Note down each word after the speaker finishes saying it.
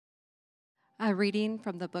A reading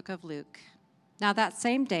from the book of Luke. Now that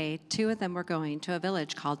same day, two of them were going to a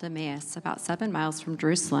village called Emmaus, about 7 miles from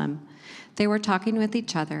Jerusalem. They were talking with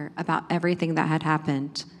each other about everything that had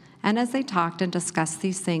happened. And as they talked and discussed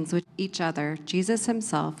these things with each other, Jesus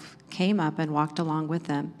himself came up and walked along with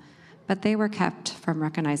them, but they were kept from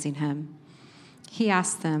recognizing him. He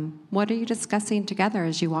asked them, "What are you discussing together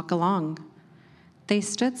as you walk along?" They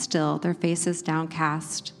stood still, their faces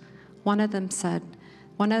downcast. One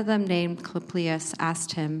of them named Cleopas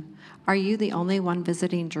asked him, "Are you the only one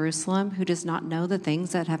visiting Jerusalem who does not know the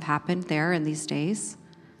things that have happened there in these days?"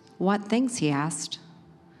 "What things?" he asked.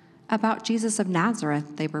 "About Jesus of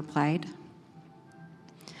Nazareth," they replied.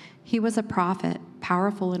 "He was a prophet,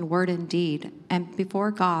 powerful in word and deed, and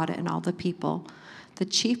before God and all the people. The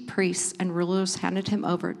chief priests and rulers handed him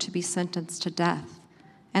over to be sentenced to death,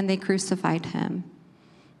 and they crucified him.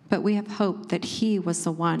 But we have hoped that he was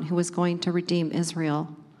the one who was going to redeem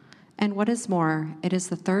Israel. And what is more, it is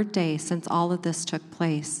the third day since all of this took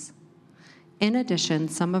place. In addition,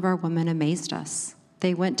 some of our women amazed us.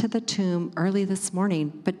 They went to the tomb early this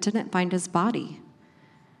morning, but didn't find his body.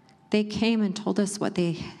 They came and told us what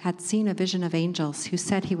they had seen a vision of angels who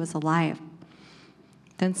said he was alive.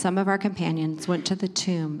 Then some of our companions went to the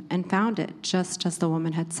tomb and found it just as the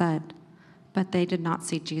woman had said, but they did not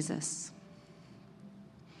see Jesus."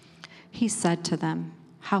 He said to them,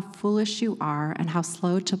 "How foolish you are, and how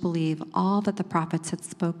slow to believe all that the prophets had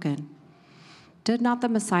spoken. Did not the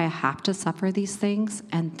Messiah have to suffer these things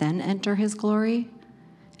and then enter his glory?"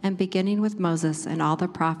 And beginning with Moses and all the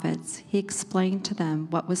prophets, he explained to them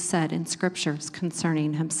what was said in scriptures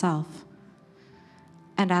concerning himself.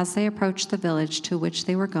 And as they approached the village to which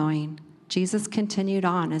they were going, Jesus continued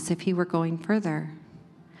on as if he were going further.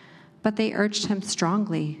 But they urged him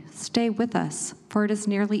strongly, "Stay with us, for it is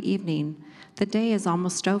nearly evening. The day is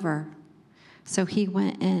almost over." So he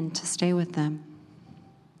went in to stay with them.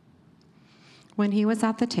 When he was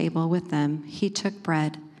at the table with them, he took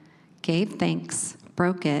bread, gave thanks,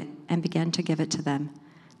 broke it, and began to give it to them.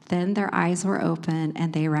 Then their eyes were open,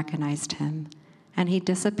 and they recognized him, and he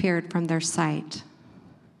disappeared from their sight.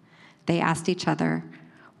 They asked each other,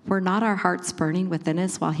 "Were not our hearts burning within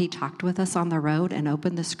us while he talked with us on the road and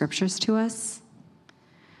opened the scriptures to us?"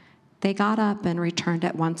 They got up and returned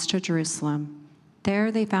at once to Jerusalem.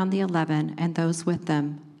 There they found the 11 and those with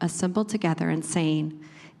them assembled together and saying,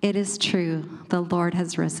 "It is true, the Lord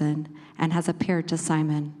has risen and has appeared to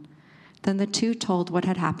Simon." Then the two told what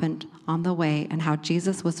had happened on the way and how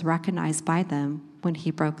Jesus was recognized by them when he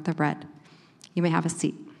broke the bread. You may have a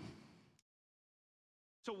seat.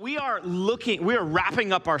 So we are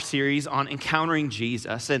wrapping up our series on encountering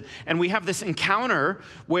Jesus. And we have this encounter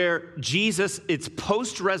where Jesus, it's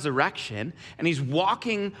post-resurrection, and he's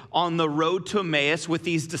walking on the road to Emmaus with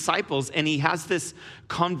these disciples, and he has this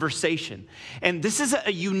conversation. And this is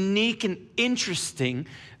a unique and interesting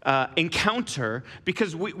encounter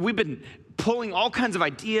because we've been pulling all kinds of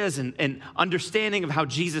ideas and understanding of how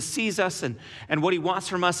Jesus sees us and what he wants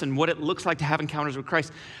from us and what it looks like to have encounters with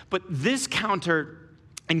Christ. But this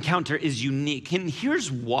encounter is unique. And here's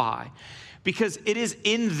why. Because it is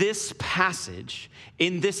in this passage,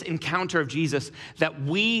 in this encounter of Jesus, that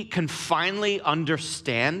we can finally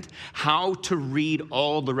understand how to read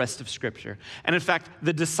all the rest of Scripture. And in fact,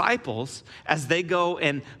 the disciples, as they go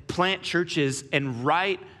and plant churches and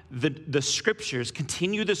write the Scriptures,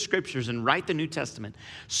 continue the Scriptures and write the New Testament,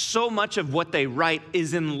 so much of what they write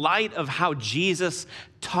is in light of how Jesus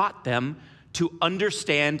taught them to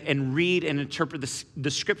understand and read and interpret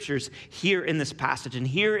the Scriptures here in this passage. And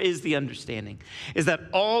here is the understanding, is that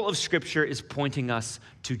all of Scripture is pointing us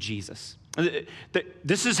to Jesus.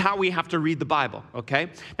 This is how we have to read the Bible, okay?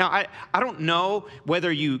 Now, I don't know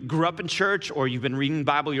whether you grew up in church or you've been reading the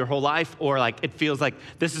Bible your whole life or like it feels like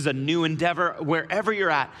this is a new endeavor. Wherever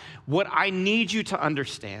you're at, what I need you to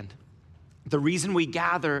understand, the reason we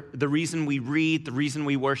gather, the reason we read, the reason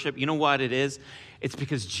we worship, you know what it is? It's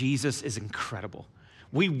because Jesus is incredible.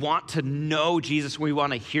 We want to know Jesus. We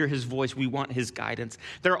want to hear his voice. We want his guidance.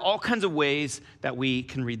 There are all kinds of ways that we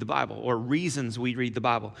can read the Bible or reasons we read the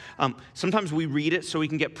Bible. Sometimes we read it so we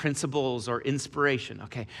can get principles or inspiration.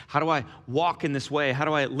 Okay, how do I walk in this way? How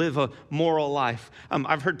do I live a moral life?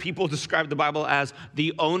 I've heard people describe the Bible as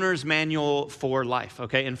the owner's manual for life.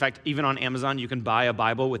 Okay, in fact, even on Amazon, you can buy a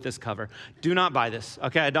Bible with this cover. Do not buy this.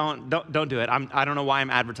 Okay, don't do it. I don't know why I'm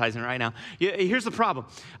advertising it right now. Here's the problem.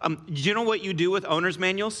 You know what you do with owner's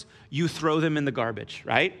manuals? You throw them in the garbage,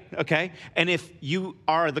 right? Okay? And if you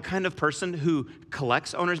are the kind of person who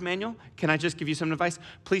collects owner's manual, can I just give you some advice?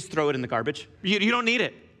 Please throw it in the garbage. You don't need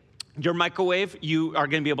it. Your microwave, you are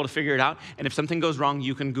going to be able to figure it out. And if something goes wrong,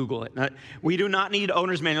 you can Google it. We do not need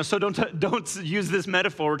owner's manuals, so don't use this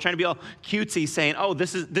metaphor. We're trying to be all cutesy saying, oh,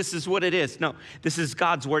 this is what it is. No, this is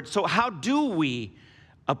God's word. So how do we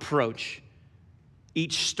approach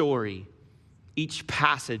each story, each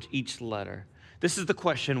passage, each letter? This is the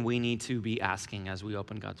question we need to be asking as we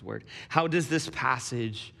open God's word. How does this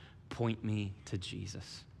passage point me to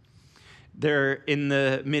Jesus? There, in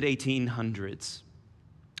the mid-1800s,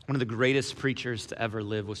 one of the greatest preachers to ever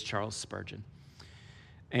live was Charles Spurgeon.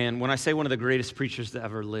 And when I say one of the greatest preachers to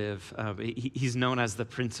ever live, he's known as the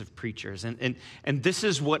Prince of Preachers. And this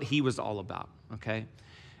is what he was all about, okay?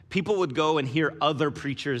 People would go and hear other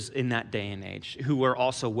preachers in that day and age who were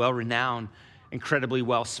also well-renowned, incredibly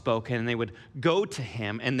well-spoken, and they would go to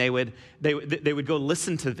him, and they would go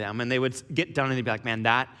listen to them, and they would get done, and they'd be like, man,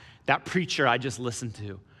 that preacher I just listened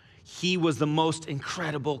to, he was the most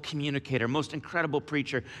incredible communicator, most incredible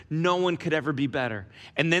preacher. No one could ever be better.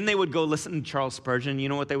 And then they would go listen to Charles Spurgeon. You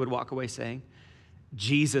know what they would walk away saying?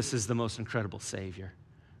 Jesus is the most incredible Savior.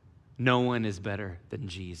 No one is better than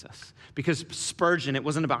Jesus. Because Spurgeon, it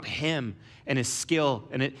wasn't about him and his skill,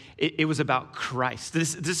 and it was about Christ.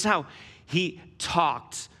 This is how he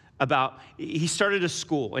talked about. He started a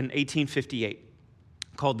school in 1858.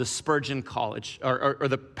 Called the Spurgeon College, or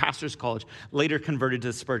the Pastor's College, later converted to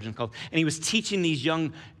the Spurgeon College. And he was teaching these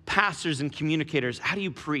young pastors and communicators, how do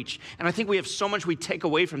you preach? And I think we have so much we take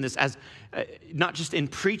away from this as not just in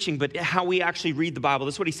preaching, but how we actually read the Bible.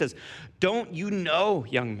 This is what he says. Don't you know,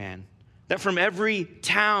 young man, that from every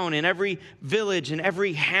town and every village and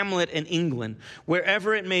every hamlet in England,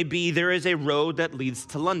 wherever it may be, there is a road that leads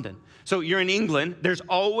to London. So you're in England, there's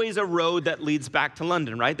always a road that leads back to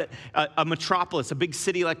London, right? That a metropolis, a big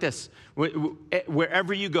city like this,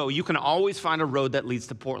 wherever you go, you can always find a road that leads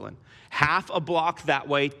to Portland. Half a block that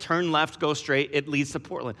way, turn left, go straight, it leads to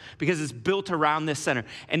Portland because it's built around this center.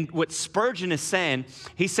 And what Spurgeon is saying,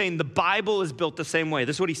 he's saying the Bible is built the same way.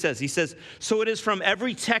 This is what he says. He says, so it is from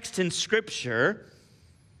every text in Scripture,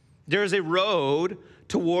 there is a road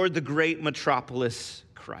toward the great metropolis,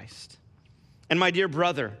 Christ. And my dear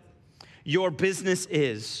brother, your business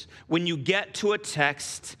is, when you get to a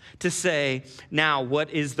text, to say, now,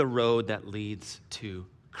 what is the road that leads to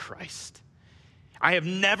Christ? I have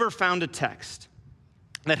never found a text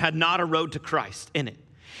that had not a road to Christ in it.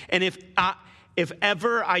 And if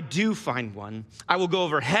ever I do find one, I will go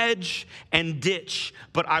over hedge and ditch,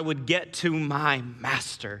 but I would get to my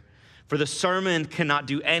master. For the sermon cannot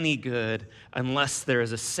do any good unless there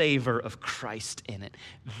is a savor of Christ in it.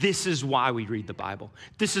 This is why we read the Bible.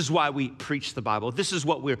 This is why we preach the Bible. This is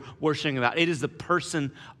what we're worshiping about. It is the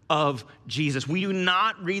person of Jesus. We do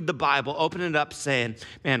not read the Bible, open it up saying,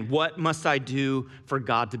 man, what must I do for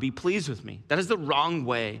God to be pleased with me? That is the wrong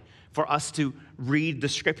way for us to read the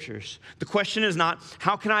Scriptures. The question is not,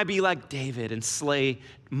 how can I be like David and slay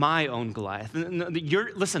my own Goliath?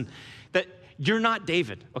 Listen, that you're not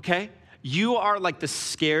David, okay? You are like the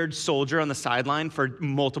scared soldier on the sideline for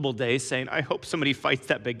multiple days saying, I hope somebody fights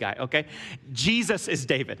that big guy, okay? Jesus is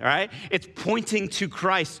David, all right? It's pointing to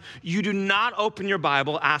Christ. You do not open your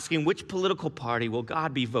Bible asking which political party will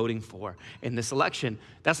God be voting for in this election.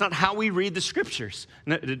 That's not how we read the Scriptures.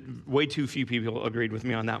 Way too few people agreed with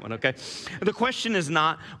me on that one, okay? The question is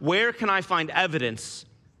not, where can I find evidence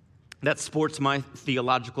that supports my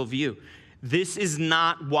theological view? This is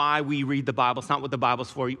not why we read the Bible. It's not what the Bible's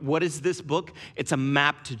for. What is this book? It's a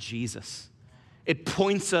map to Jesus. It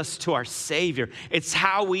points us to our Savior. It's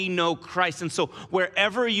how we know Christ. And so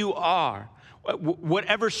wherever you are,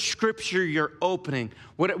 whatever Scripture you're opening,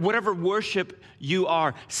 whatever worship you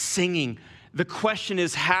are singing, the question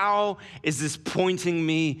is, how is this pointing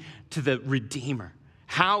me to the Redeemer?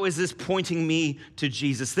 How is this pointing me to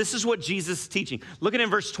Jesus? This is what Jesus is teaching. Look at it in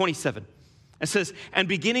verse 27. It says, and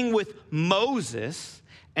beginning with Moses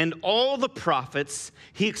and all the prophets,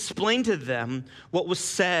 he explained to them what was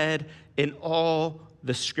said in all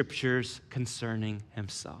the Scriptures concerning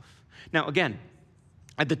himself. Now, again,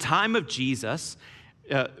 at the time of Jesus,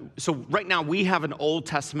 so right now we have an Old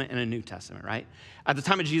Testament and a New Testament, right? At the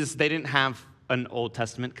time of Jesus, they didn't have an Old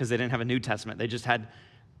Testament because they didn't have a New Testament. They just had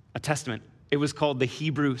a testament. It was called the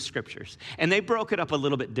Hebrew Scriptures. And they broke it up a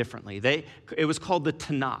little bit differently. It was called the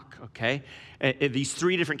Tanakh, okay? These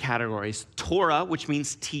three different categories. Torah, which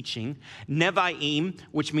means teaching. Nevi'im,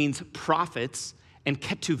 which means prophets. And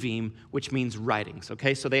Ketuvim, which means writings,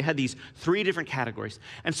 okay? So they had these three different categories.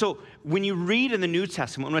 And so when you read in the New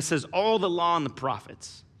Testament, when it says all the law and the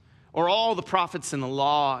prophets, or all the prophets and the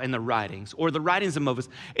law and the writings, or the writings of Moses.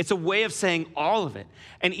 It's a way of saying all of it.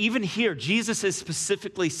 And even here, Jesus is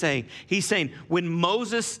specifically saying, he's saying, when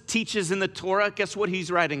Moses teaches in the Torah, guess what he's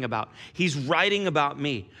writing about? He's writing about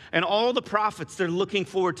me. And all the prophets, they're looking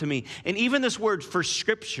forward to me. And even this word for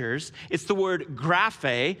scriptures, it's the word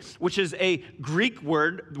graphe, which is a Greek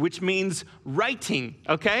word which means writing,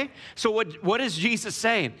 okay? So what is Jesus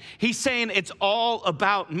saying? He's saying it's all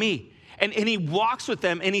about me. And he walks with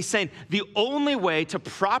them, and he's saying the only way to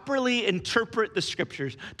properly interpret the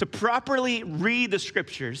scriptures, to properly read the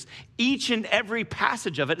scriptures, each and every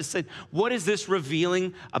passage of it is saying, what is this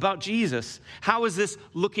revealing about Jesus? How is this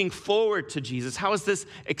looking forward to Jesus? How is this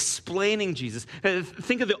explaining Jesus?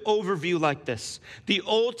 Think of the overview like this. The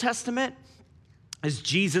Old Testament is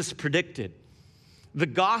Jesus predicted. The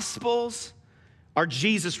Gospels are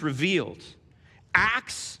Jesus revealed.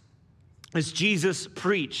 Acts is Jesus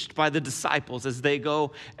preached by the disciples as they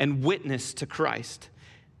go and witness to Christ.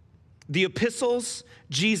 The epistles,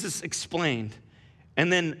 Jesus explained. And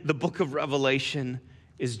then the book of Revelation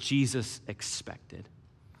is Jesus expected.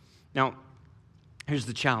 Now, here's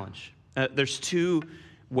the challenge. There's two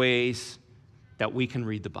ways that we can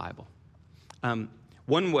read the Bible.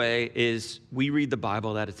 One way is we read the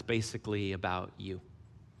Bible that it's basically about you.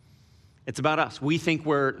 It's about us. We think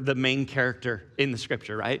we're the main character in the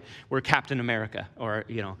scripture, right? We're Captain America or,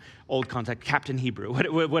 old context, Captain Hebrew,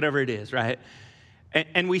 whatever it is, right?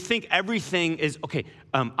 And we think everything is, okay,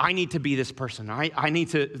 I need to be this person. I need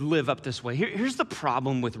to live up this way. Here's the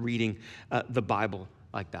problem with reading the Bible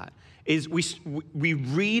like that, is we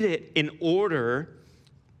read it in order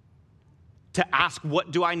to ask,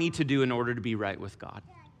 what do I need to do in order to be right with God?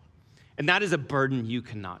 And that is a burden you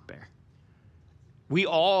cannot bear. We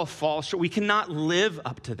all fall short. We cannot live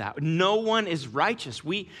up to that. No one is righteous.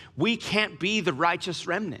 We can't be the righteous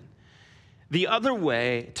remnant. The other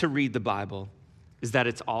way to read the Bible is that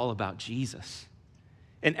it's all about Jesus.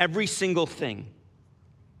 And every single thing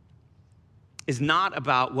is not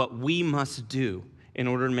about what we must do in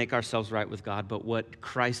order to make ourselves right with God, but what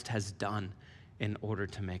Christ has done in order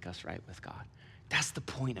to make us right with God. That's the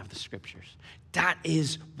point of the scriptures. That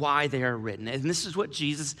is why they are written. And this is what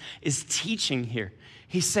Jesus is teaching here.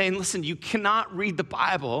 He's saying, listen, you cannot read the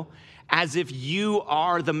Bible as if you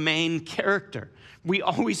are the main character. We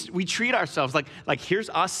treat ourselves like here's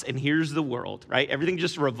us and here's the world, right? Everything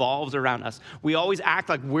just revolves around us. We always act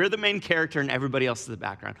like we're the main character and everybody else is the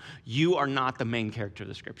background. You are not the main character of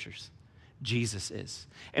the scriptures. Jesus is.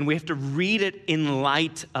 And we have to read it in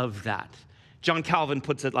light of that. John Calvin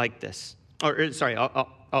puts it like this.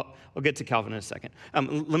 I'll get to Calvin in a second.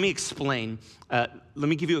 Let me explain. Let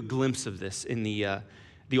me give you a glimpse of this in the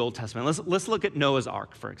Old Testament. Let's look at Noah's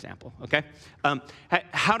Ark, for example, okay?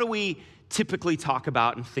 How do we typically talk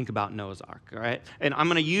about and think about Noah's Ark, all right? And I'm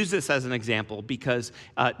going to use this as an example because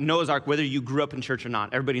Noah's Ark, whether you grew up in church or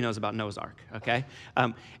not, everybody knows about Noah's Ark, okay?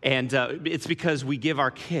 And it's because we give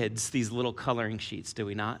our kids these little coloring sheets, do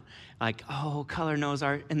we not? Like, oh, color Noah's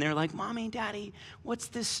Ark. And they're like, Mommy, Daddy, what's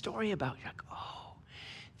this story about? You're like, oh,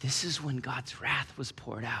 this is when God's wrath was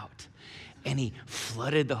poured out. And he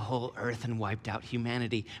flooded the whole earth and wiped out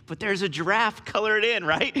humanity. But there's a giraffe colored in,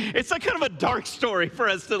 right? It's like kind of a dark story for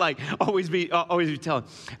us to like always be telling.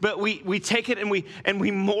 But we take it and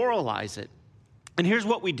we moralize it. And here's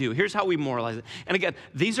what we do. Here's how we moralize it. And again,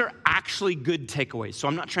 these are actually good takeaways. So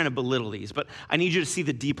I'm not trying to belittle these, but I need you to see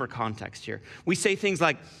the deeper context here. We say things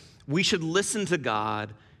like, we should listen to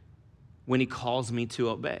God when he calls me to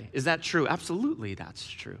obey. Is that true? Absolutely, that's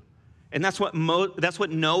true. And that's what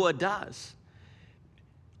Noah does.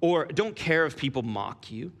 Or don't care if people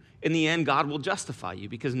mock you. In the end, God will justify you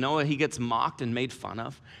because Noah, he gets mocked and made fun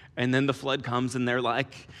of. And then the flood comes and they're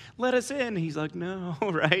like, let us in. He's like, no,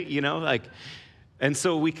 right? And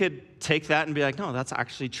so we could take that and be like, no, that's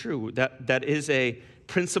actually true. That is a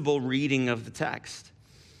principal reading of the text.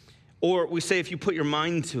 Or we say if you put your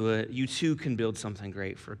mind to it, you too can build something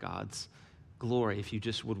great for God's glory if you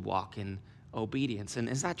just would walk in obedience. And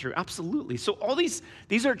is that true? Absolutely. So all these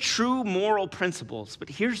are true moral principles, but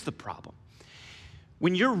here's the problem.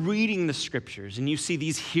 When you're reading the scriptures and you see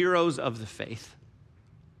these heroes of the faith,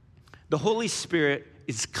 the Holy Spirit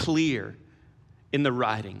is clear in the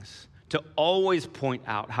writings to always point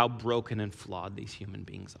out how broken and flawed these human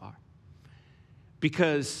beings are.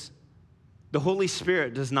 Because the Holy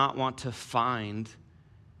Spirit does not want to find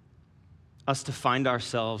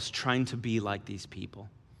ourselves trying to be like these people.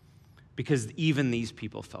 Because even these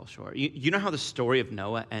people fell short. You know how the story of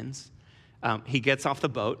Noah ends? He gets off the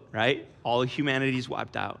boat, right? All of humanity's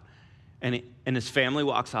wiped out. And his family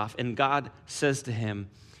walks off. And God says to him,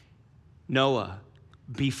 Noah,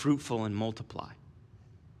 be fruitful and multiply.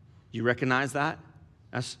 You recognize that?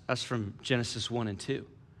 That's from Genesis 1 and 2.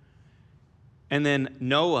 And then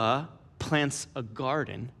Noah plants a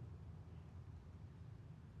garden,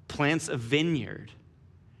 plants a vineyard,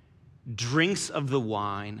 drinks of the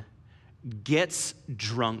wine, gets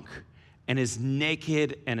drunk, and is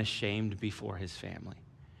naked and ashamed before his family.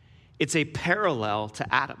 It's a parallel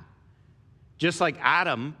to Adam. Just like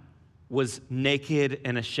Adam was naked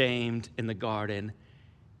and ashamed in the garden,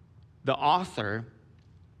 the author,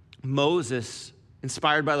 Moses,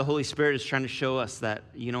 inspired by the Holy Spirit, is trying to show us that,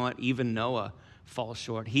 you know what, even Noah falls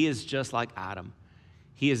short. He is just like Adam.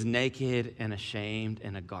 He is naked and ashamed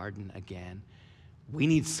in a garden again. We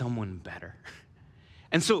need someone better.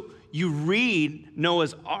 And so you read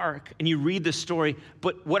Noah's Ark and you read the story,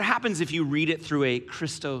 but what happens if you read it through a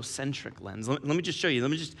Christocentric lens? Let me just show you.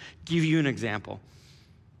 Let me just give you an example.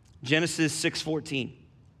 Genesis 6:14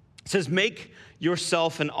 says, make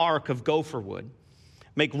yourself an ark of gopher wood.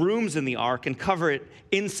 Make rooms in the ark and cover it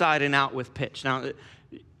inside and out with pitch. Now,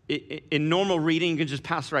 in normal reading, you can just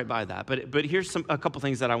pass right by that. But here's a couple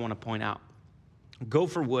things that I want to point out.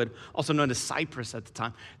 Gopher wood, also known as cypress at the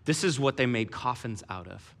time, this is what they made coffins out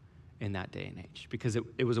of in that day and age, because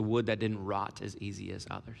it was a wood that didn't rot as easy as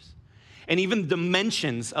others. And even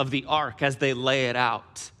dimensions of the ark as they lay it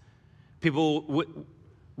out, people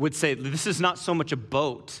would say this is not so much a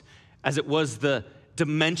boat as it was the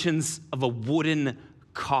dimensions of a wooden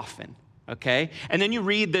coffin, okay? And then you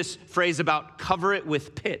read this phrase about cover it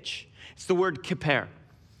with pitch. It's the word kippur.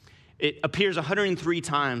 It appears 103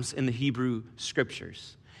 times in the Hebrew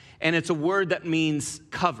scriptures. And it's a word that means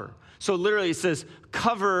cover. So literally it says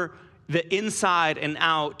cover the inside and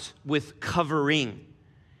out with covering.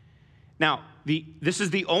 Now, this is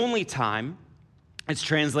the only time it's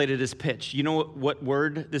translated as pitch. You know what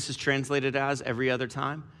word this is translated as every other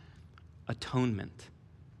time? Atonement.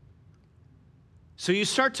 So you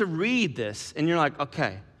start to read this and you're like,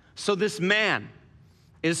 okay, so this man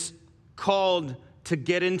is called to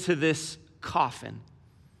get into this coffin.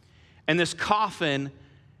 And this coffin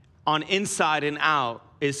on inside and out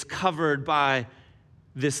is covered by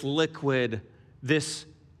this liquid, this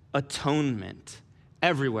atonement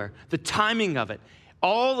everywhere. The timing of it,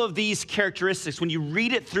 all of these characteristics, when you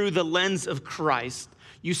read it through the lens of Christ,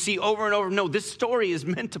 you see over and over, no, this story is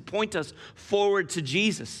meant to point us forward to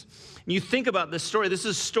Jesus. And you think about this story, this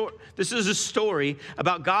is a story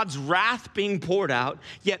about God's wrath being poured out,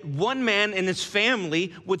 yet one man and his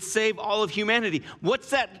family would save all of humanity. What's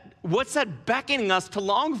that beckoning us to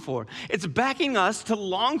long for? It's beckoning us to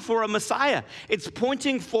long for a Messiah. It's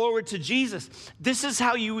pointing forward to Jesus. This is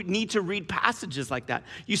how you need to read passages like that.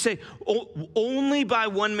 You say, only by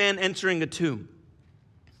one man entering a tomb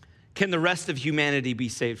can the rest of humanity be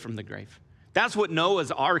saved from the grave. That's what Noah's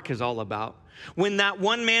Ark is all about. When that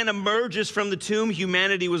one man emerges from the tomb,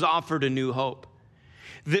 humanity was offered a new hope.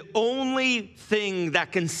 The only thing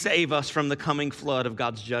that can save us from the coming flood of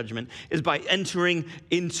God's judgment is by entering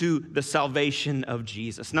into the salvation of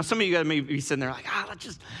Jesus. Now, some of you guys may be sitting there like,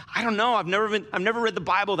 I don't know. I've never read the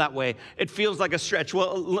Bible that way. It feels like a stretch.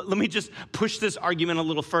 Well, let me just push this argument a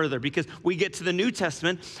little further, because we get to the New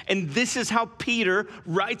Testament, and this is how Peter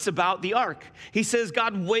writes about the ark. He says,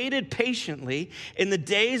 God waited patiently in the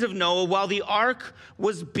days of Noah while the ark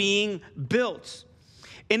was being built.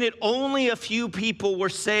 In it, only a few people were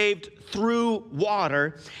saved through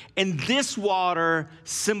water, and this water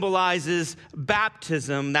symbolizes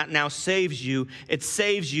baptism that now saves you. It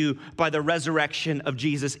saves you by the resurrection of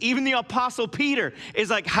Jesus. Even the Apostle Peter is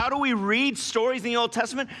like, how do we read stories in the Old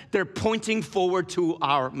Testament? They're pointing forward to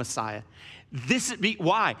our Messiah.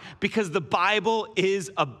 Why? Because the Bible is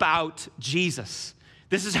about Jesus.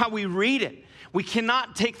 This is how we read it. We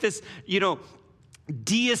cannot take this,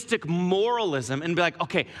 deistic moralism and be like,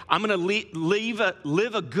 okay, I'm going to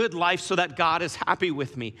live a good life so that God is happy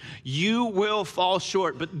with me. You will fall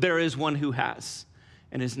short, but there is one who has,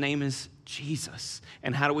 and his name is Jesus.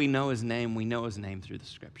 And how do we know his name? We know his name through the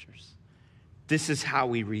scriptures. This is how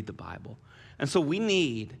we read the Bible. And so we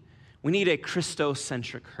need a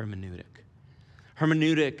Christocentric hermeneutic.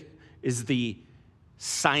 Hermeneutic is the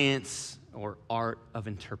science or art of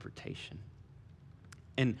interpretation.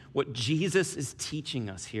 And what Jesus is teaching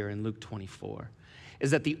us here in Luke 24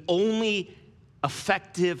 is that the only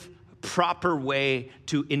effective, proper way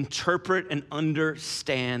to interpret and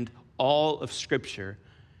understand all of Scripture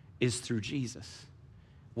is through Jesus.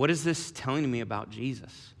 What is this telling me about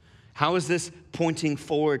Jesus? How is this pointing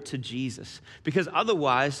forward to Jesus? Because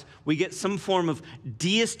otherwise, we get some form of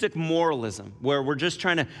deistic moralism where we're just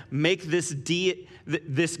trying to make this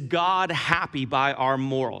God happy by our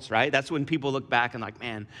morals, right? That's when people look back and like,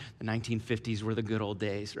 man, the 1950s were the good old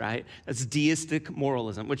days, right? That's deistic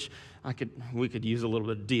moralism, which we could use a little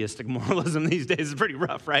bit of deistic moralism these days. It's pretty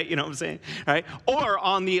rough, right? You know what I'm saying, right? Or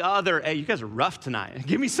on the other, hey, you guys are rough tonight.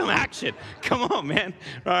 Give me some action. Come on, man.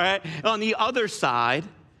 All right. On the other side,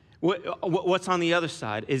 what's on the other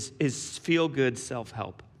side is feel-good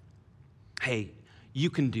self-help. Hey,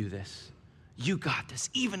 you can do this. You got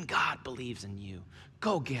this. Even God believes in you.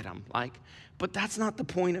 Go get him. But that's not the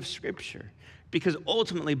point of Scripture, because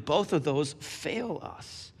ultimately both of those fail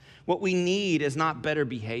us. What we need is not better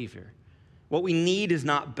behavior. What we need is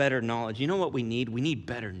not better knowledge. You know what we need? We need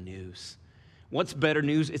better news. What's better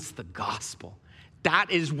news? It's the gospel.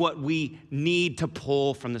 That is what we need to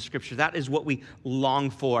pull from the Scripture. That is what we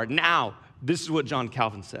long for. Now, this is what John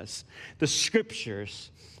Calvin says. The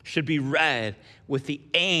Scriptures should be read with the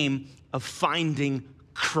aim of finding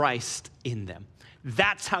Christ in them.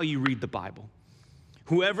 That's how you read the Bible.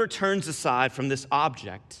 Whoever turns aside from this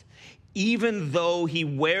object, even though he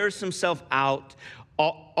wears himself out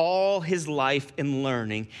all his life in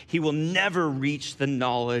learning, he will never reach the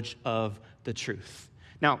knowledge of the truth.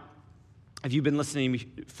 Now, if you've been listening to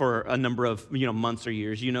me for a number of months or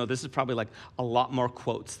years, this is probably like a lot more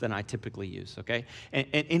quotes than I typically use, okay?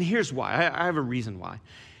 And here's why. I have a reason why.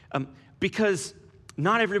 Because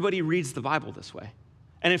not everybody reads the Bible this way.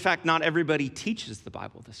 And in fact, not everybody teaches the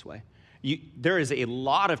Bible this way. There is a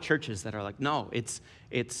lot of churches that are like, no,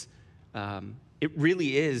 it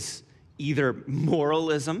really is either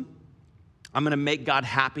moralism. I'm going to make God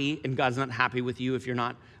happy, and God's not happy with you if you're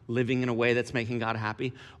not living in a way that's making God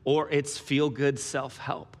happy, or it's feel-good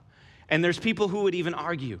self-help. And there's people who would even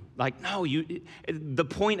argue, like, no, the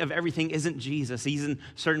point of everything isn't Jesus. He's in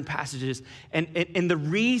certain passages. And the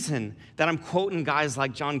reason that I'm quoting guys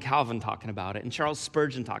like John Calvin talking about it and Charles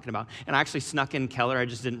Spurgeon talking about it, and I actually snuck in Keller, I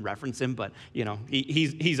just didn't reference him, but,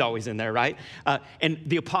 he's always in there, right? And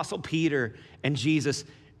the Apostle Peter and Jesus.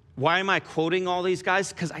 Why am I quoting all these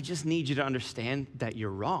guys? Because I just need you to understand that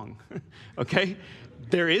you're wrong, okay?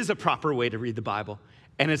 There is a proper way to read the Bible,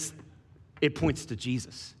 and it points to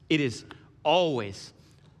Jesus. It is always,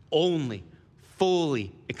 only,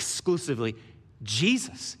 fully, exclusively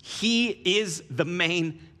Jesus. He is the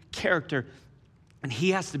main character, and he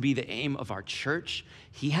has to be the aim of our church.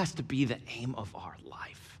 He has to be the aim of our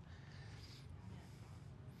life.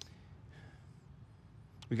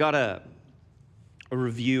 We got a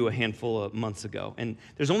review a handful of months ago, and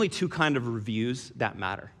there's only two kind of reviews that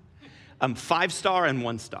matter. 5-star and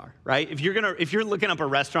 1-star, right? If you're looking up a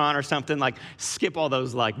restaurant or something, like skip all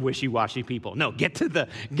those like wishy-washy people. No, get to the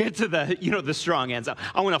the strong ends.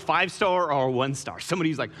 I want a 5-star or a 1-star.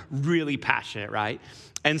 Somebody who's like really passionate, right?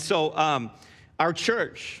 And so our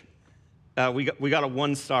church, we got a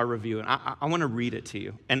 1-star review, and I want to read it to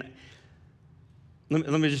you. And let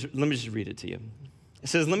me just read it to you. It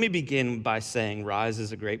says, "Let me begin by saying Rise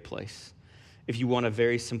is a great place if you want a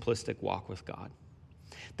very simplistic walk with God.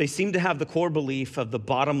 They seem to have the core belief of the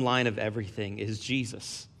bottom line of everything is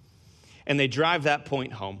Jesus, and they drive that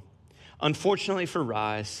point home. Unfortunately for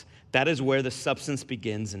Rise, that is where the substance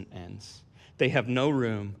begins and ends. They have no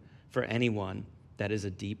room for anyone that is a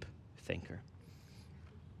deep thinker."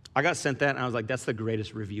 I got sent that, and I was like, that's the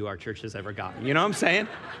greatest review our church has ever gotten. You know what I'm saying?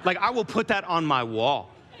 Like, I will put that on my wall.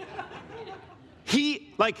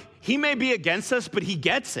 He may be against us, but he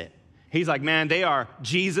gets it. He's like, man, they are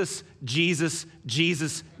Jesus, Jesus,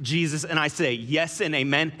 Jesus, Jesus. And I say yes and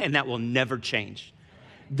amen, and that will never change.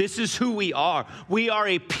 This is who we are. We are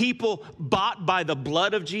a people bought by the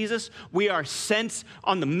blood of Jesus. We are sent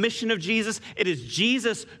on the mission of Jesus. It is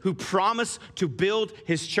Jesus who promised to build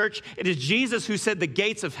his church. It is Jesus who said the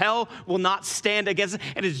gates of hell will not stand against it.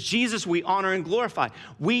 It is Jesus we honor and glorify.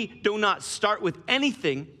 We do not start with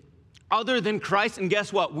anything other than Christ, and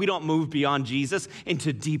guess what? We don't move beyond Jesus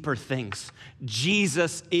into deeper things.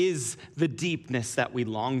 Jesus is the deepness that we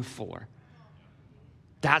long for.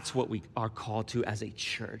 That's what we are called to as a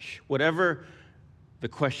church. Whatever the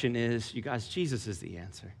question is, you guys, Jesus is the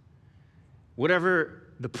answer. Whatever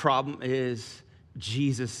the problem is,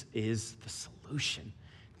 Jesus is the solution.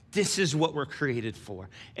 This is what we're created for.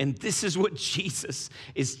 And this is what Jesus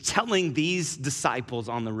is telling these disciples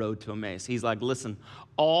on the road to Emmaus. He's like, listen,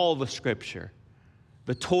 all the scripture,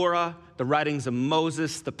 the Torah, the writings of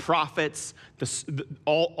Moses, the prophets,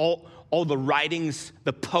 all the writings,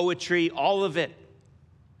 the poetry, all of it,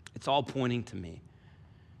 it's all pointing to me.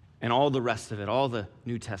 And all the rest of it, all the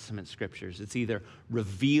New Testament scriptures, it's either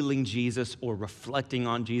revealing Jesus or reflecting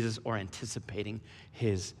on Jesus or anticipating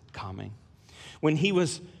his coming. When he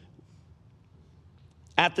was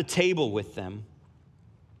at the table with them,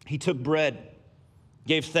 he took bread,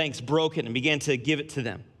 gave thanks, broke it, and began to give it to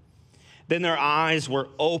them. Then their eyes were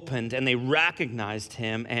opened, and they recognized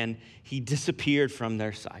him, and he disappeared from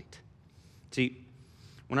their sight. See,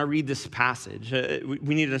 when I read this passage,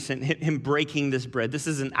 we need to understand him breaking this bread. This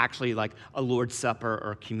isn't actually like a Lord's Supper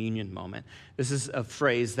or a communion moment. This is a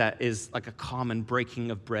phrase that is like a common breaking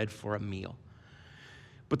of bread for a meal.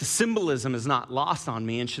 But the symbolism is not lost on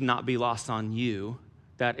me and should not be lost on you,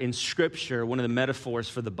 that in Scripture, one of the metaphors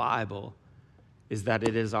for the Bible is that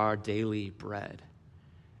it is our daily bread.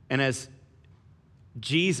 And as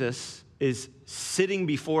Jesus is sitting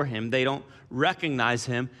before him, they don't recognize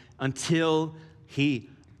him until he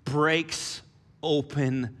breaks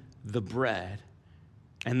open the bread,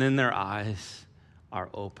 and then their eyes are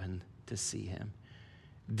open to see him.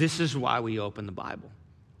 This is why we open the Bible.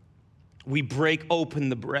 We break open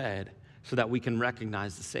the bread so that we can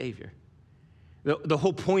recognize the Savior. The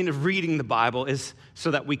whole point of reading the Bible is so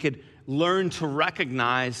that we could learn to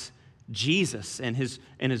recognize Jesus and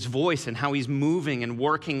his voice and how he's moving and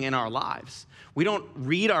working in our lives. We don't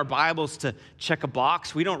read our Bibles to check a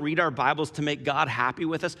box. We don't read our Bibles to make God happy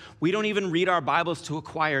with us. We don't even read our Bibles to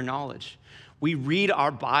acquire knowledge. We read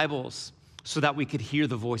our Bibles so that we could hear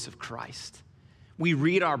the voice of Christ. We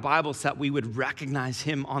read our Bibles so that we would recognize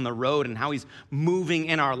him on the road and how he's moving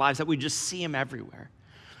in our lives, that we just see him everywhere.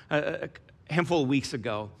 A handful of weeks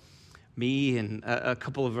ago, me and a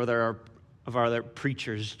couple of our other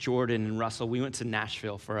preachers, Jordan and Russell, we went to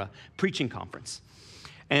Nashville for a preaching conference.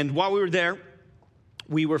 And while we were there,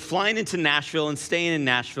 we were flying into Nashville and staying in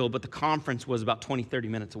Nashville, but the conference was about 20, 30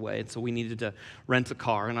 minutes away, and so we needed to rent a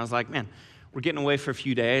car. And I was like, man, we're getting away for a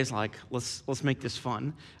few days, like, let's make this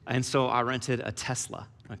fun. And so I rented a Tesla,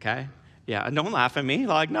 okay? Yeah, don't laugh at me.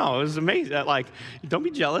 Like, no, it was amazing. Like, don't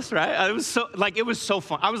be jealous, right? It was so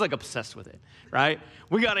fun. I was like obsessed with it, right?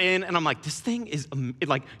 We got in, and I'm like, this thing is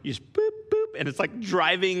like, you just boop, boop, and it's like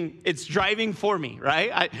driving. It's driving for me,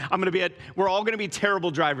 right? We're all gonna be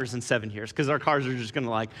terrible drivers in 7 years because our cars are just gonna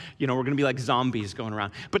we're gonna be like zombies going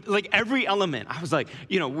around. But like every element, I was like,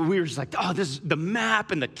 we were just like, oh, this is the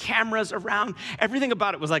map and the cameras around. Everything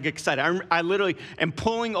about it was like exciting. I literally am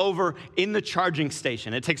pulling over in the charging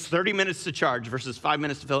station. It takes 30 minutes to charge versus 5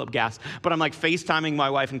 minutes to fill up gas. But I'm like FaceTiming my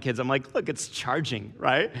wife and kids. I'm like, look, it's charging,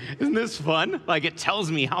 right? Isn't this fun? Like it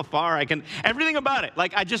tells me how far I can, everything about it.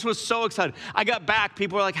 Like I just was so excited. I got back,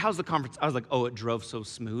 people were like, how's the conference? I was like, oh, it drove so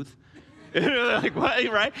smooth. Like what,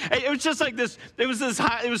 right? It was just like this, it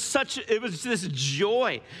was this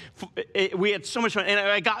joy. We had so much fun. And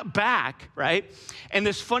I got back, right? And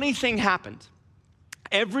this funny thing happened.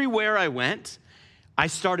 Everywhere I went, I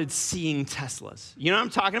started seeing Teslas. You know what I'm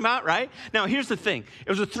talking about, right? Now, here's the thing. It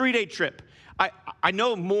was a 3-day trip. I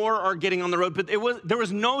know more are getting on the road, but there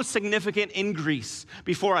was no significant increase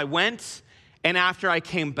before I went and after I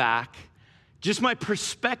came back. Just my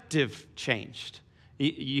perspective changed.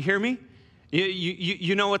 You hear me?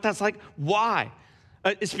 You know what that's like? Why?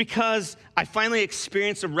 It's because I finally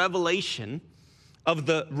experienced a revelation of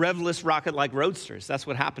the revless rocket-like roadsters. That's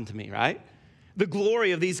what happened to me, right? The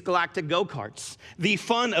glory of these galactic go-karts, the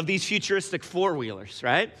fun of these futuristic four-wheelers,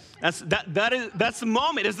 right? That's the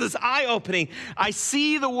moment. It's this eye-opening. I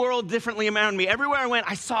see the world differently around me. Everywhere I went,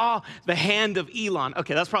 I saw the hand of Elon.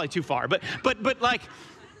 Okay, that's probably too far, but like,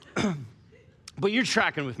 but you're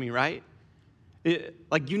tracking with me, right?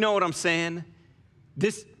 Like, you know what I'm saying?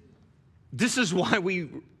 This is why we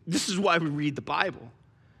read the Bible.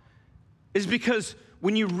 Is because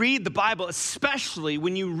when you read the Bible, especially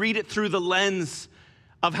when you read it through the lens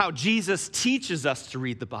of how Jesus teaches us to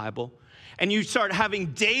read the Bible, and you start having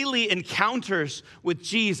daily encounters with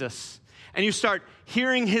Jesus, and you start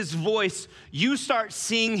hearing his voice, you start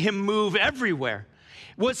seeing him move everywhere.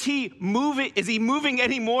 Was he moving? Is he moving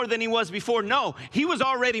any more than he was before? No, he was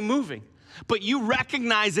already moving. But you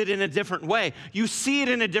recognize it in a different way. You see it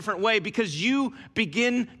in a different way because you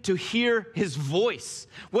begin to hear his voice.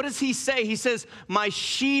 What does he say? He says, my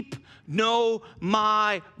sheep know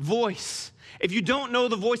my voice. If you don't know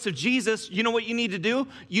the voice of Jesus, you know what you need to do?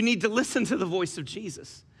 You need to listen to the voice of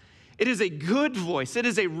Jesus. It is a good voice. It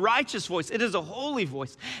is a righteous voice. It is a holy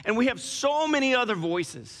voice. And we have so many other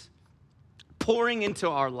voices pouring into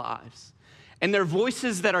our lives. And they're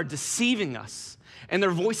voices that are deceiving us. And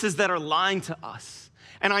they're voices that are lying to us.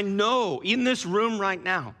 And I know in this room right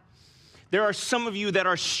now, there are some of you that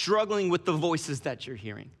are struggling with the voices that you're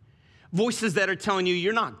hearing. Voices that are telling you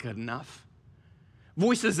you're not good enough.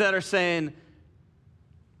 Voices that are saying,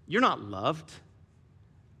 You're not loved.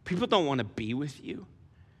 People don't want to be with you.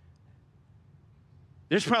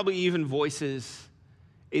 There's probably even voices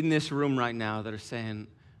in this room right now that are saying,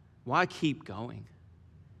 why keep going?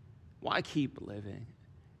 Why keep living?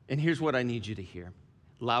 And here's what I need you to hear,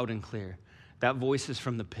 loud and clear. That voice is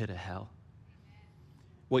from the pit of hell.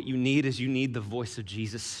 What you need is you need the voice of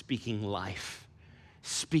Jesus speaking life,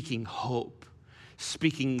 speaking hope,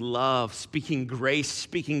 speaking love, speaking grace,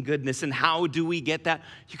 speaking goodness. And how do we get that?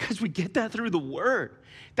 You guys, we get that through the Word.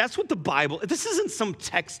 That's what the Bible, this isn't some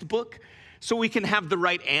textbook so we can have the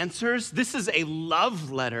right answers. This is a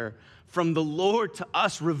love letter from the Lord to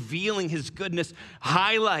us, revealing his goodness,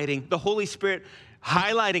 highlighting the Holy Spirit,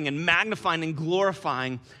 highlighting and magnifying and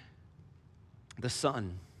glorifying the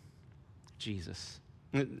Son, Jesus.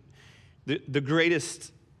 The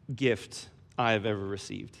greatest gift I have ever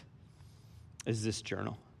received is this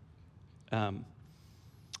journal.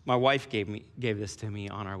 My wife gave this to me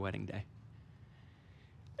on our wedding day.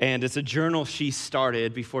 And it's a journal she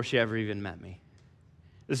started before she ever even met me.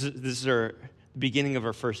 This is her beginning of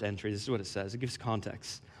her first entry. This is what it says. It gives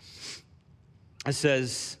context. It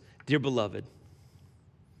says, "Dear beloved,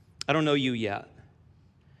 I don't know you yet,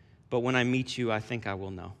 but when I meet you, I think I will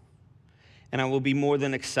know. And I will be more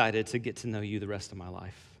than excited to get to know you the rest of my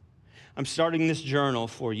life. I'm starting this journal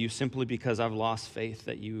for you simply because I've lost faith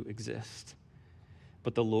that you exist.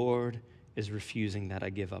 But the Lord is refusing that I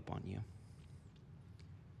give up on you."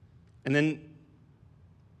 And then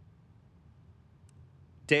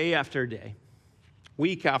day after day,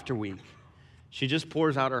 week after week, she just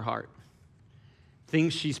pours out her heart.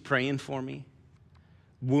 Things she's praying for me,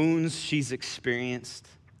 wounds she's experienced,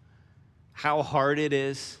 how hard it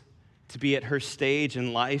is to be at her stage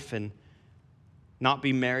in life and not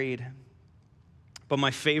be married. But my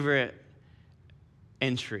favorite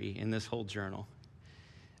entry in this whole journal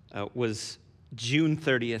was June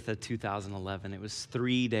 30th of 2011. It was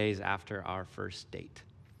 3 days after our first date.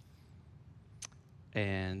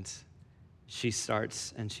 And she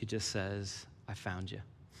starts and she just says, "I found you."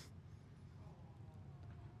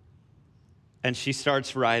 And she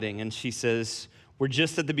starts writing and she says, "We're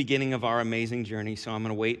just at the beginning of our amazing journey, so I'm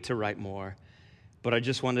going to wait to write more. But I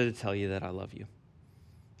just wanted to tell you that I love you.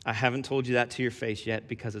 I haven't told you that to your face yet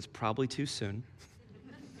because it's probably too soon,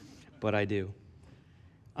 but I do.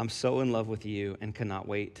 I'm so in love with you and cannot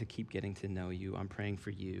wait to keep getting to know you. I'm praying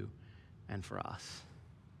for you and for us."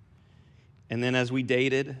 And then as we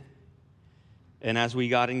dated and as we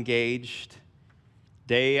got engaged,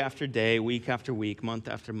 day after day, week after week, month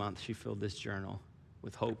after month, she filled this journal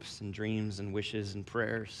with hopes and dreams and wishes and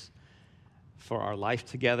prayers for our life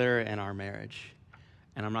together and our marriage.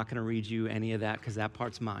 And I'm not going to read you any of that because that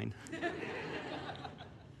part's mine.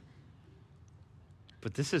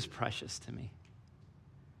 But this is precious to me.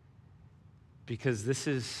 Because this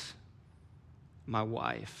is my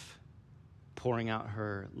wife pouring out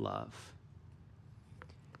her love.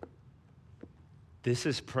 This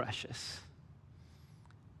is precious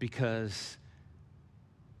because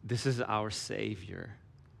this is our Savior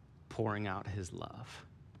pouring out his love.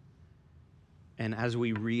 And as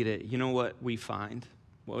we read it, you know what we find?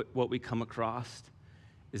 What we come across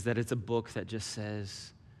is that it's a book that just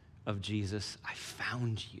says of Jesus, "I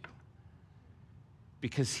found you."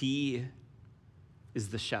 Because he is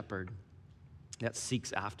the shepherd that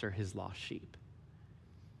seeks after his lost sheep.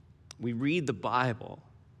 We read the Bible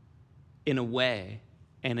in a way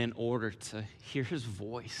and in order to hear his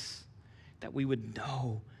voice, that we would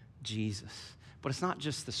know Jesus. But it's not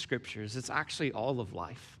just the scriptures, it's actually all of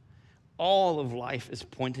life. All of life is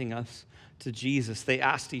pointing us to Jesus. They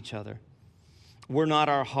asked each other, "Were not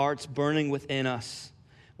our hearts burning within us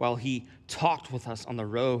while he talked with us on the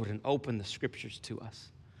road and opened the scriptures to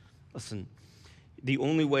us?" Listen, the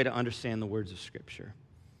only way to understand the words of Scripture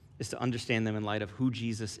is to understand them in light of who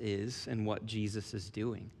Jesus is and what Jesus is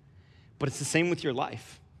doing. But it's the same with your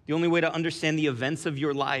life. The only way to understand the events of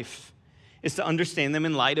your life is to understand them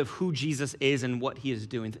in light of who Jesus is and what he is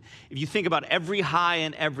doing. If you think about every high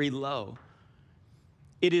and every low,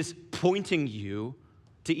 it is pointing you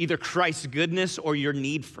to either Christ's goodness or your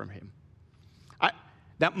need from him.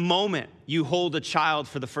 That moment you hold a child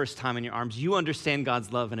for the first time in your arms, you understand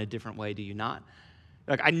God's love in a different way, do you not?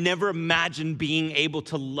 Like, I never imagined being able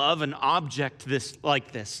to love an object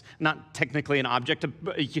like this. Not technically an object,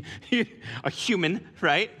 a human,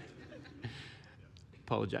 right?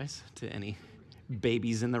 Apologize to any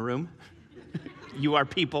babies in the room. You are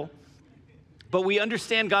people. But we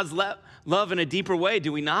understand God's love in a deeper way,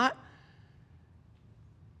 do we not?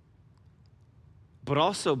 But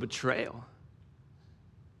also betrayal.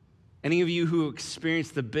 Any of you who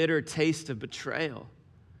experienced the bitter taste of betrayal,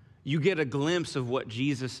 you get a glimpse of what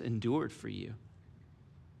Jesus endured for you.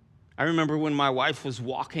 I remember when my wife was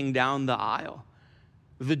walking down the aisle,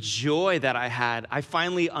 the joy that I had. I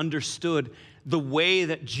finally understood the way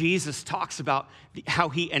that Jesus talks about how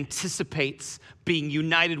he anticipates being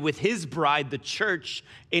united with his bride, the church,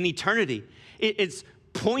 in eternity. It's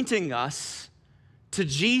pointing us to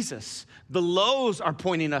Jesus. The lows are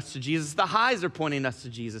pointing us to Jesus. The highs are pointing us to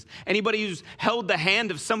Jesus. Anybody who's held the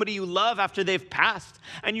hand of somebody you love after they've passed,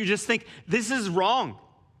 and you just think, this is wrong.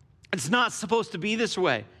 It's not supposed to be this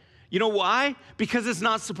way. You know why? Because it's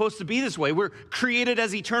not supposed to be this way. We're created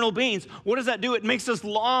as eternal beings. What does that do? It makes us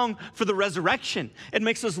long for the resurrection. It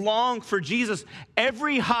makes us long for Jesus.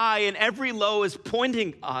 Every high and every low is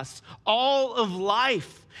pointing us. All of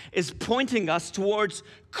life is pointing us towards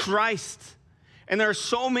Christ. And there are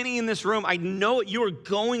so many in this room. I know you are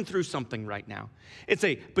going through something right now. It's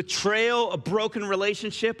a betrayal, a broken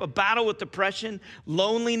relationship, a battle with depression,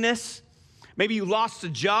 loneliness. Maybe you lost a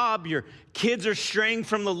job, your kids are straying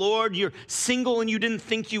from the Lord, you're single and you didn't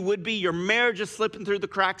think you would be, your marriage is slipping through the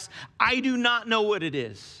cracks. I do not know what it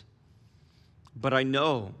is, but I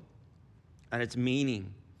know that its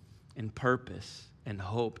meaning and purpose and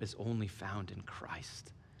hope is only found in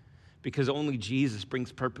Christ, because only Jesus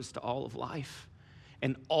brings purpose to all of life,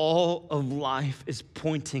 and all of life is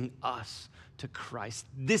pointing us to Christ.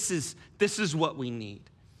 This is what we need.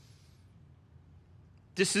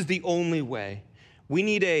 This is the only way. We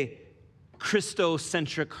need a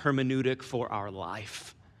Christocentric hermeneutic for our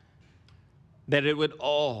life, that it would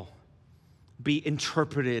all be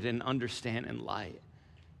interpreted and understand in light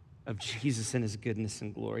of Jesus and his goodness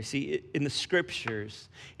and glory. See, in the scriptures,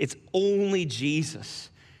 it's only Jesus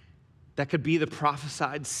that could be the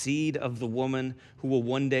prophesied seed of the woman who will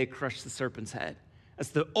one day crush the serpent's head. That's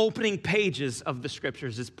the opening pages of the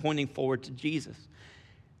scriptures, is pointing forward to Jesus.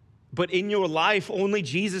 But in your life, only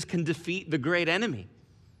Jesus can defeat the great enemy.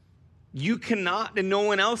 You cannot, and no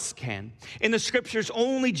one else can. In the scriptures,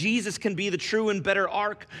 only Jesus can be the true and better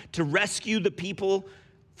ark to rescue the people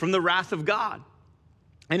from the wrath of God.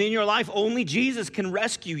 And in your life, only Jesus can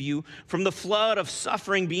rescue you from the flood of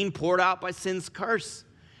suffering being poured out by sin's curse.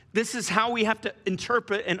 This is how we have to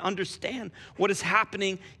interpret and understand what is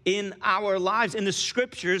happening in our lives. In the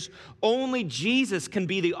scriptures, only Jesus can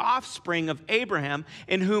be the offspring of Abraham,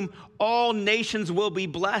 in whom all nations will be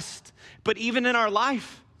blessed. But even in our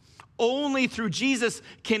life, only through Jesus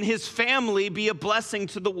can his family be a blessing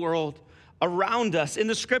to the world around us. In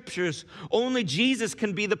the scriptures, only Jesus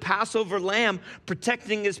can be the Passover lamb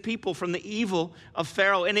protecting his people from the evil of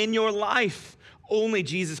Pharaoh. And in your life, only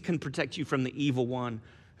Jesus can protect you from the evil one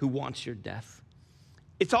who wants your death.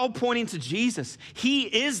 It's all pointing to Jesus. He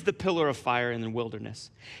is the pillar of fire in the wilderness.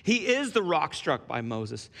 He is the rock struck by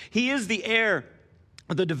Moses. He is the heir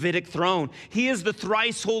of the Davidic throne. He is the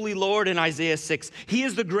thrice holy Lord in Isaiah 6. He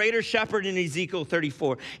is the greater shepherd in Ezekiel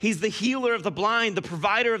 34. He's the healer of the blind, the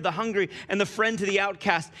provider of the hungry, and the friend to the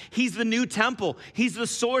outcast. He's the new temple. He's the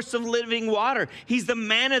source of living water. He's the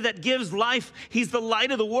manna that gives life. He's the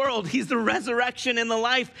light of the world. He's the resurrection and the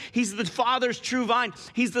life. He's the Father's true vine.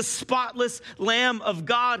 He's the spotless Lamb of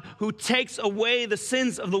God who takes away the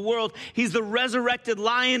sins of the world. He's the resurrected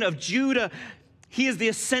Lion of Judah. He is the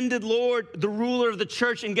ascended Lord, the ruler of the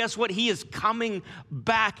church, and guess what? He is coming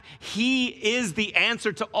back. He is the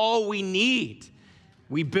answer to all we need.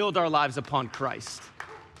 We build our lives upon Christ.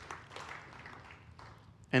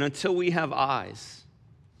 And until we have eyes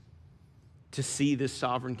to see this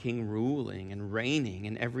sovereign King ruling and reigning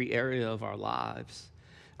in every area of our lives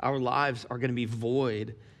are going to be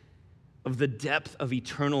void of the depth of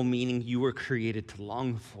eternal meaning you were created to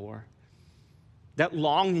long for. That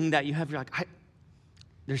longing that you have, you're like,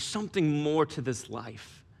 there's something more to this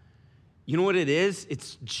life. You know what it is?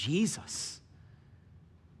 It's Jesus,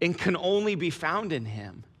 and can only be found in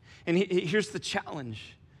him. And here's the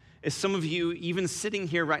challenge. Is some of you, even sitting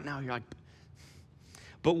here right now, you're like,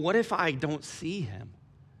 but what if I don't see him?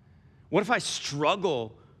 What if I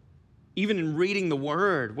struggle even in reading the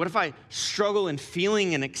word? What if I struggle in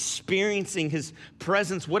feeling and experiencing his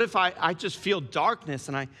presence? What if I just feel darkness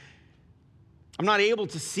and I'm not able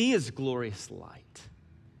to see his glorious light?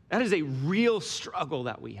 That is a real struggle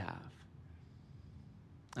that we have.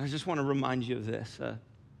 I just want to remind you of this.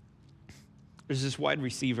 There's this wide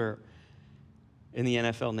receiver in the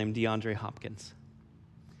NFL named DeAndre Hopkins.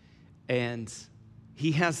 And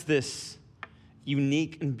he has this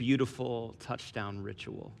unique and beautiful touchdown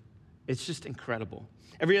ritual. It's just incredible.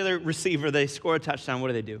 Every other receiver, they score a touchdown,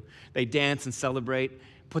 what do? They dance and celebrate,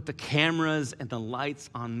 put the cameras and the lights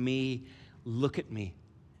on me, look at me,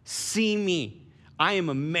 see me. I am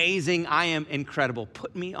amazing. I am incredible.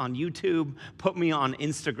 Put me on YouTube. Put me on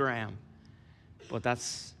Instagram. But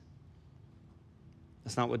that's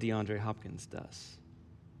not what DeAndre Hopkins does.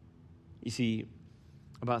 You see,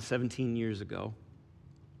 about 17 years ago,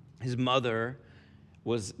 his mother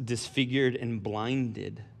was disfigured and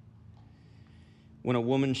blinded when a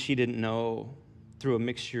woman she didn't know threw a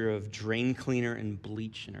mixture of drain cleaner and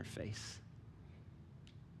bleach in her face.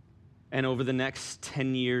 And over the next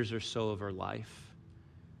 10 years or so of her life,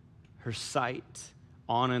 her sight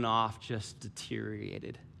on and off just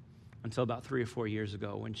deteriorated until about 3 or 4 years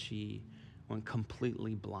ago when she went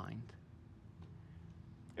completely blind.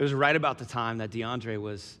 It was right about the time that DeAndre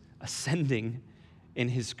was ascending in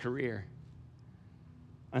his career.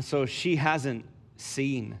 And so she hasn't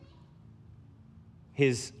seen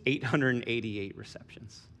his 888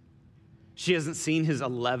 receptions. She hasn't seen his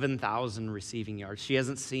 11,000 receiving yards. She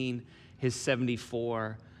hasn't seen his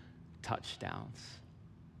 74 touchdowns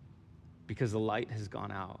because the light has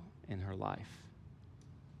gone out in her life.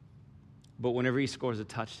 But whenever he scores a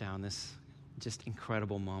touchdown, this just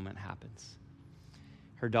incredible moment happens.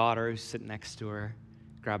 Her daughter, who's sitting next to her,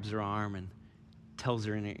 grabs her arm and tells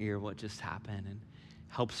her in her ear what just happened and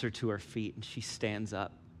helps her to her feet, and she stands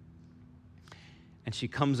up. And she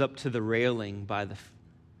comes up to the railing by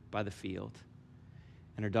the field.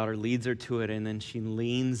 And her daughter leads her to it, and then she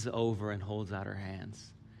leans over and holds out her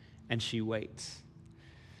hands. And she waits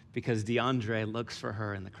because DeAndre looks for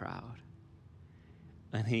her in the crowd.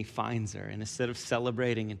 And he finds her. And instead of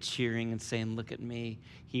celebrating and cheering and saying, "Look at me,"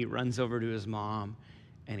 he runs over to his mom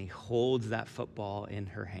and he holds that football in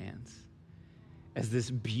her hands as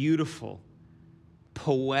this beautiful,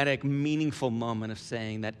 poetic, meaningful moment of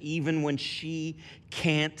saying that even when she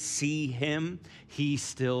can't see him, he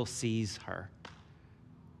still sees her.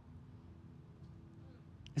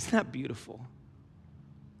 Isn't that beautiful?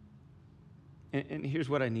 And here's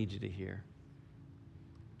what I need you to hear.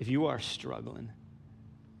 If you are struggling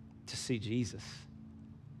to see Jesus,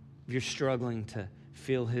 if you're struggling to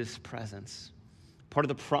feel his presence, part of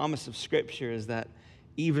the promise of Scripture is that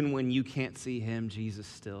even when you can't see him, Jesus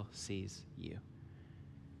still sees you.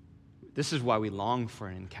 This is why we long for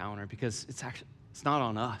an encounter, because it's not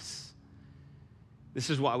on us. This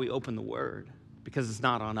is why we open the Word, because it's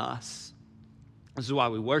not on us. This is why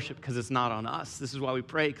we worship, because it's not on us. This is why we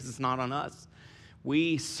pray, because it's not on us.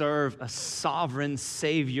 We serve a sovereign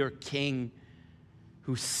Savior King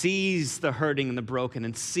who sees the hurting and the broken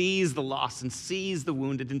and sees the lost and sees the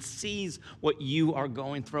wounded and sees what you are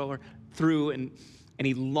going through and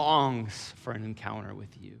he longs for an encounter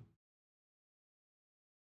with you.